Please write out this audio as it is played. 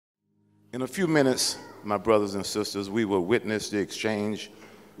In a few minutes, my brothers and sisters, we will witness the exchange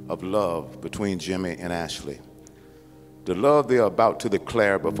of love between Jimmy and Ashlee. The love they are about to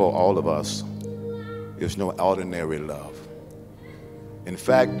declare before all of us is no ordinary love. In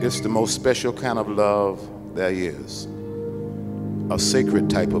fact, it's the most special kind of love there is, a sacred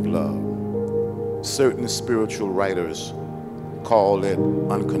type of love. Certain spiritual writers call it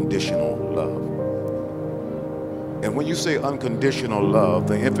unconditional love. And when you say unconditional love,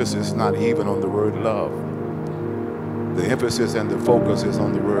 the emphasis is not even on the word love. The emphasis and the focus is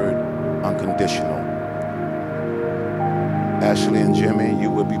on the word unconditional. Ashlee and Jimmy,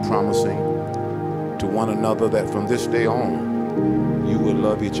 you will be promising to one another that from this day on, you will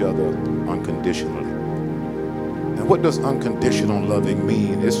love each other unconditionally. And what does unconditional loving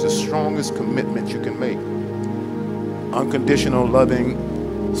mean? It's the strongest commitment you can make. Unconditional loving,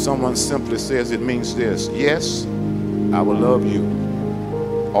 someone simply says it means this: yes, I will love you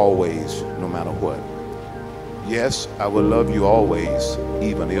always, no matter what. Yes, I will love you always,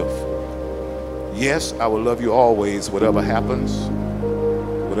 even if. Yes, I will love you always, whatever happens.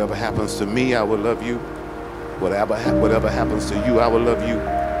 Whatever happens to me, I will love you. Whatever happens to you, I will love you.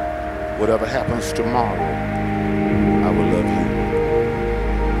 Whatever happens tomorrow, I will love you.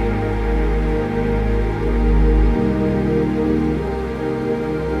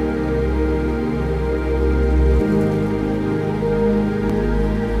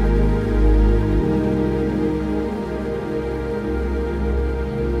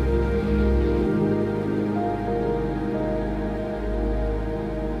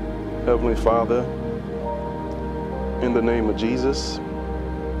 Heavenly Father, in the name of Jesus,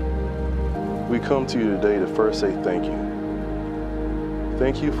 we come to you today to first say thank you.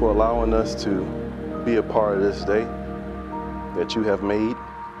 Thank you for allowing us to be a part of this day that you have made.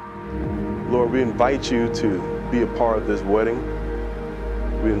 Lord, we invite you to be a part of this wedding.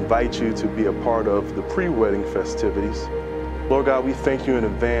 We invite you to be a part of the pre-wedding festivities. Lord God, we thank you in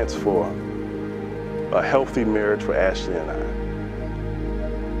advance for a healthy marriage for Ashlee and I.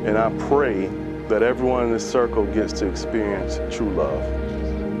 And I pray that everyone in this circle gets to experience true love.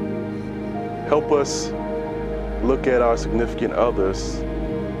 Help us look at our significant others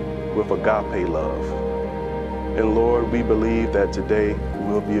with agape love. And Lord, we believe that today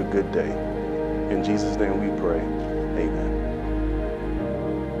will be a good day. In Jesus' name we pray, amen.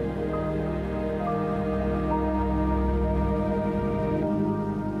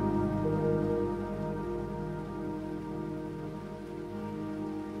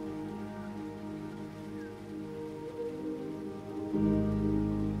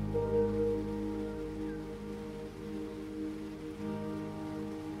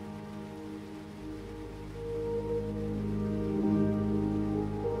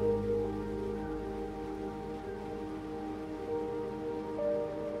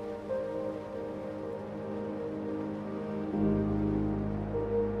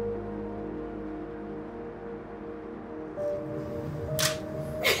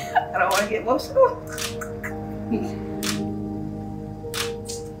 I don't want to get emotional.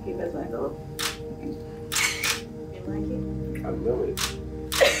 He does like a little. You like it? I love it.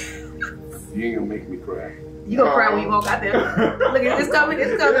 You ain't gonna make me cry. You gonna cry when you walk out there. Look at this coming,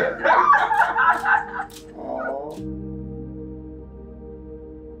 it's coming. Aww.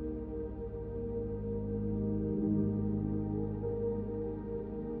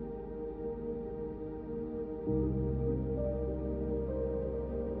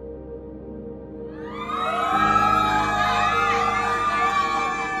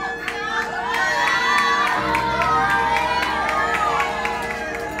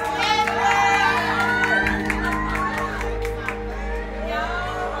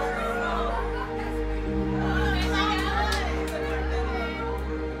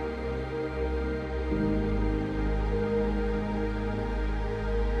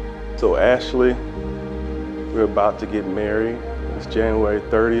 So Ashlee, we're about to get married. It's January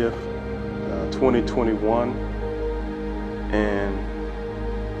 30th, 2021. And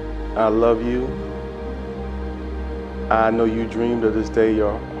I love you. I know you dreamed of this day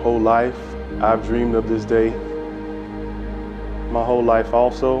your whole life. I've dreamed of this day my whole life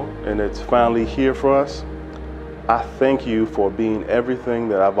also, and it's finally here for us. I thank you for being everything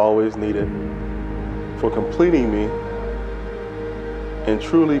that I've always needed, for completing me, and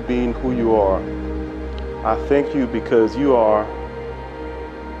truly being who you are. I thank you because you are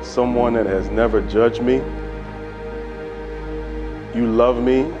someone that has never judged me. You love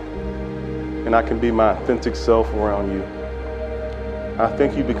me, and I can be my authentic self around you. I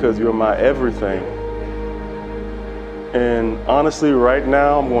thank you because you're my everything. And honestly, right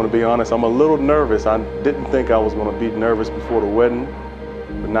now, I'm going to be honest, I'm a little nervous. I didn't think I was going to be nervous before the wedding,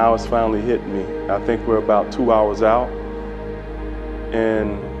 but now it's finally hit me. I think we're about 2 hours out,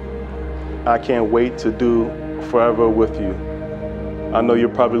 and I can't wait to do forever with you. I know you're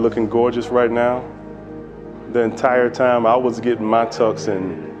probably looking gorgeous right now. The entire time I was getting my tux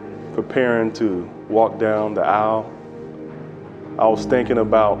and preparing to walk down the aisle, I was thinking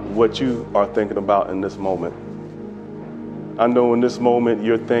about what you are thinking about in this moment. I know in this moment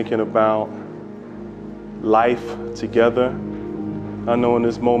you're thinking about life together. I know in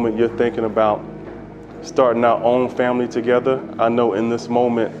this moment you're thinking about starting our own family together. I know in this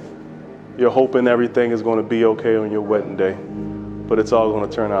moment you're hoping everything is going to be okay on your wedding day, but it's all going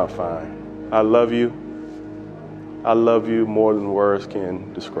to turn out fine. I love you. I love you more than words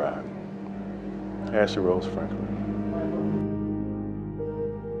can describe. Ashlee Rose Franklin.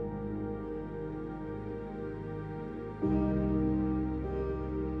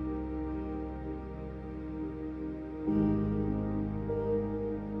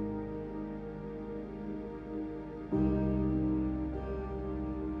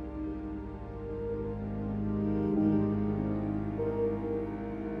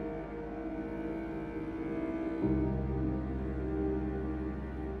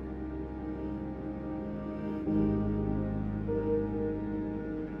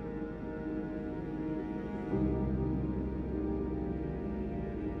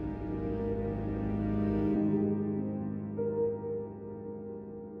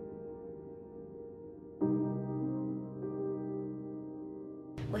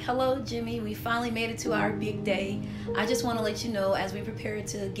 Well, hello, Jimmy. We finally made it to our big day. I just want to let you know, as we prepare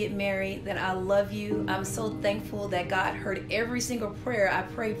to get married, that I love you. I'm so thankful that God heard every single prayer I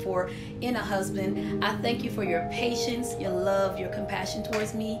prayed for in a husband. I thank you for your patience, your love, your compassion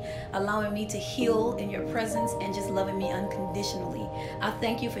towards me, allowing me to heal in your presence, and just loving me unconditionally. I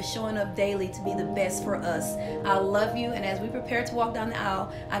thank you for showing up daily to be the best for us. I love you, and as we prepare to walk down the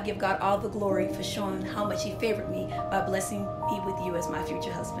aisle, I give God all the glory for showing how much He favored me by blessing me with you as my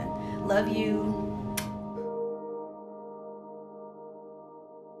future husband. Love you.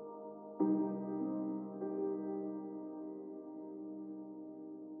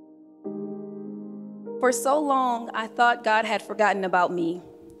 For so long, I thought God had forgotten about me.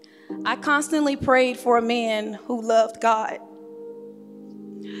 I constantly prayed for a man who loved God.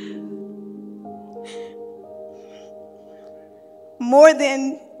 More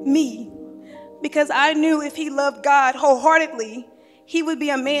than me, because I knew if he loved God wholeheartedly, he would be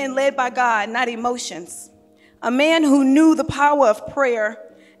a man led by God, not emotions. A man who knew the power of prayer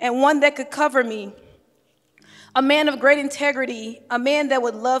and one that could cover me. A man of great integrity, a man that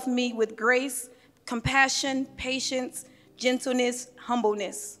would love me with grace, compassion, patience, gentleness,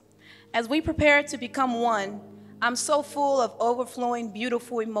 humbleness. As we prepare to become one, I'm so full of overflowing,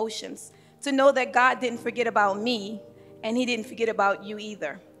 beautiful emotions to know that God didn't forget about me, and He didn't forget about you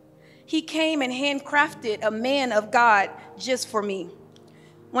either. He came and handcrafted a man of God just for me.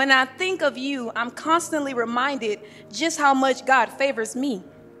 When I think of you, I'm constantly reminded just how much God favors me.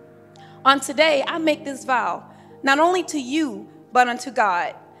 On today, I make this vow, not only to you, but unto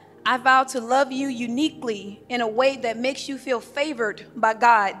God. I vow to love you uniquely in a way that makes you feel favored by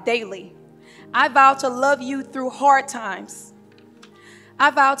God daily. I vow to love you through hard times.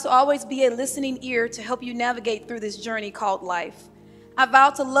 I vow to always be a listening ear to help you navigate through this journey called life. I vow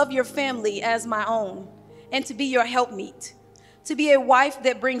to love your family as my own and to be your helpmeet, to be a wife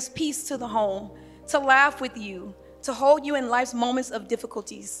that brings peace to the home, to laugh with you, to hold you in life's moments of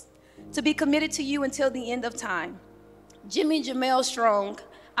difficulties, to be committed to you until the end of time. Jimmy Jamel Strong,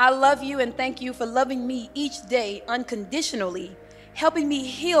 I love you and thank you for loving me each day unconditionally, helping me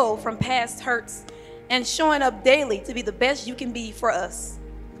heal from past hurts, and showing up daily to be the best you can be for us.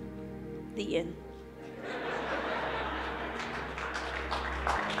 The end.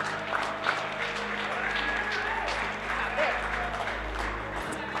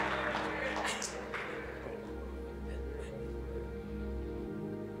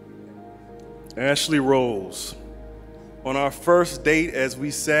 Ashlee Rose, on our first date as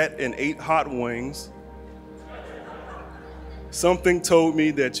we sat and ate hot wings, something told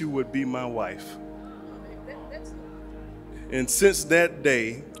me that you would be my wife. And since that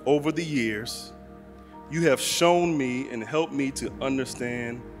day, over the years, you have shown me and helped me to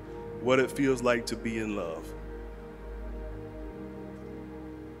understand what it feels like to be in love.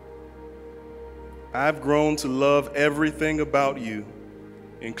 I've grown to love everything about you,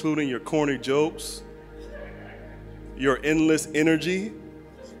 including your corny jokes, your endless energy,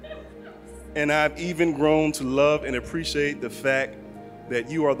 and I've even grown to love and appreciate the fact that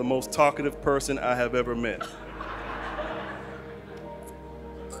you are the most talkative person I have ever met.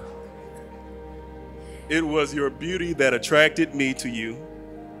 It was your beauty that attracted me to you,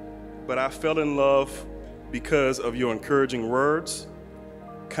 but I fell in love because of your encouraging words,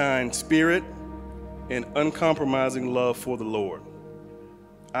 kind spirit, and uncompromising love for the Lord.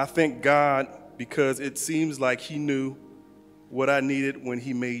 I thank God because it seems like He knew what I needed when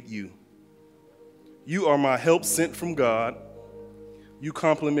He made you. You are my help sent from God. You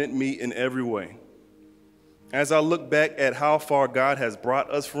complement me in every way. As I look back at how far God has brought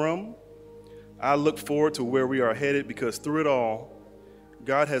us from, I look forward to where we are headed because through it all,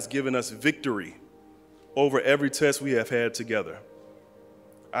 God has given us victory over every test we have had together.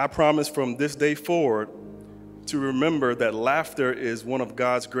 I promise from this day forward to remember that laughter is one of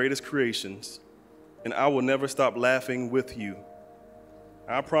God's greatest creations, and I will never stop laughing with you.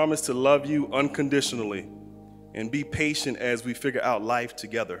 I promise to love you unconditionally and be patient as we figure out life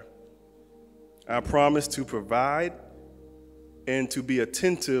together. I promise to provide and to be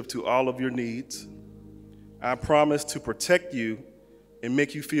attentive to all of your needs. I promise to protect you and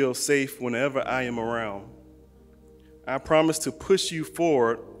make you feel safe whenever I am around. I promise to push you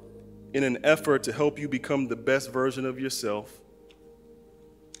forward in an effort to help you become the best version of yourself.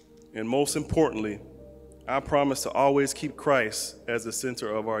 And most importantly, I promise to always keep Christ as the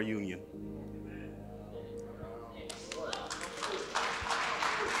center of our union.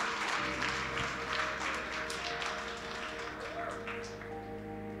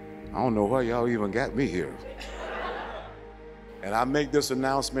 I don't know why y'all even got me here. And I make this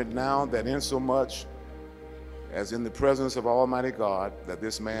announcement now that insomuch as in the presence of Almighty God, that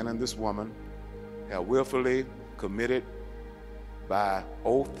this man and this woman have willfully committed by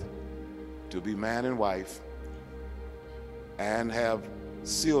oath to be man and wife, and have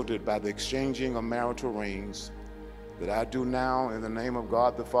sealed it by the exchanging of marital rings, that I do now in the name of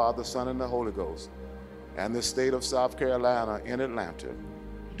God the Father, Son, and the Holy Ghost, and the state of South Carolina in Atlanta,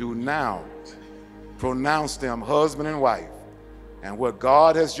 do now pronounce them husband and wife, and what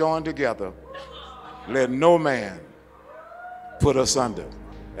God has joined together, let no man put us under.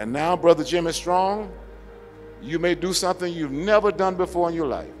 And now, Brother Jimmy Strong, you may do something you've never done before in your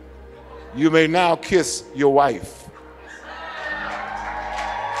life. You may now kiss your wife.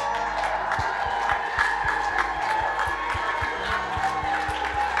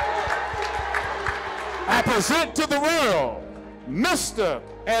 I present to the world Mr.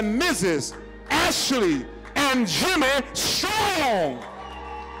 and Mrs. Ashlee and Jimmy Strong.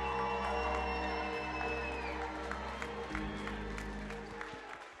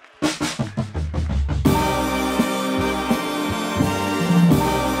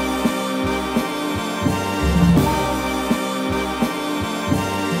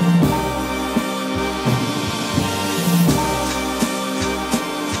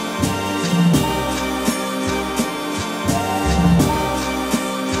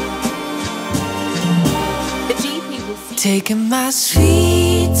 Taking my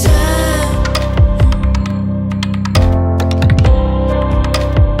sweet time,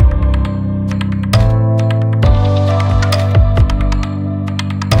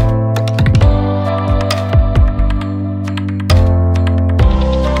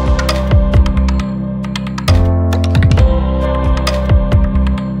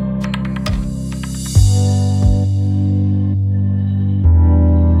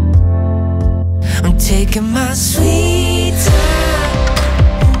 I'm taking my sweet time,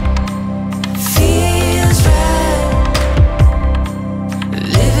 feels right,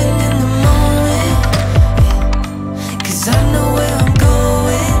 living in the moment, 'cause I know where I'm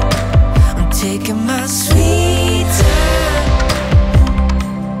going. I'm taking my sweet time,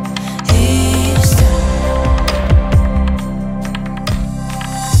 each time.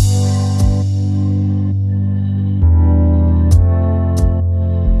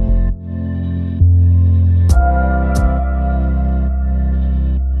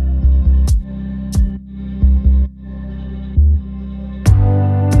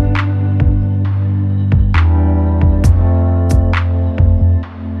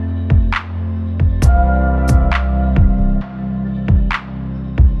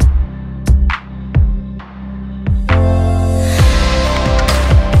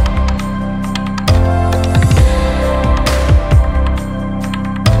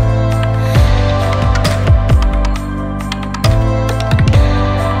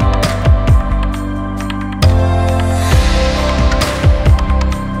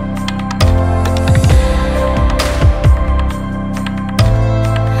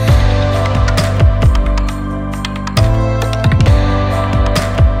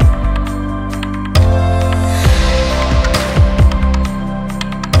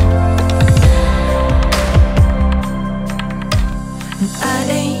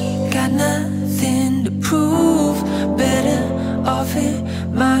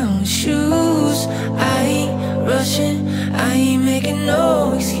 my own shoes. I ain't rushing, I ain't making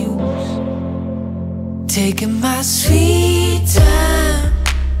no excuse. Taking my sweet time,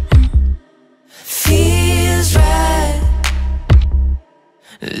 feels right.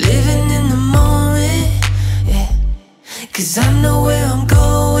 Living in the moment, yeah. 'Cause I know where I'm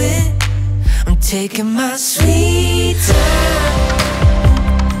going. I'm taking my sweet time,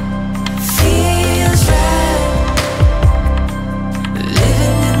 feels right.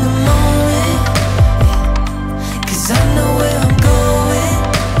 Living in the moment, yeah. 'Cause I know where I'm going.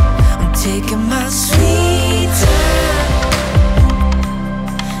 I'm taking my sweet time.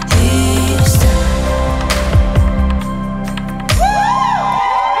 Each time.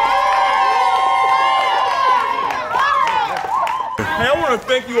 Hey, I want to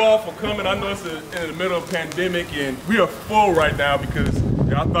thank you all for coming. I know it's in the middle of a pandemic and we are full right now because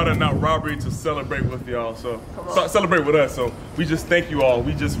I thought it not robbery to celebrate with y'all. So celebrate with us. So we just thank you all.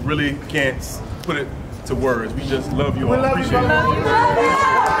 We just really can't put it to words. We just love you all. Appreciate it. And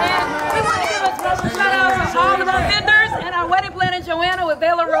we want to give a special shout out to all of our vendors and our wedding planner Joanna with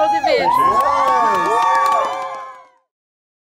Vaila Rose Events.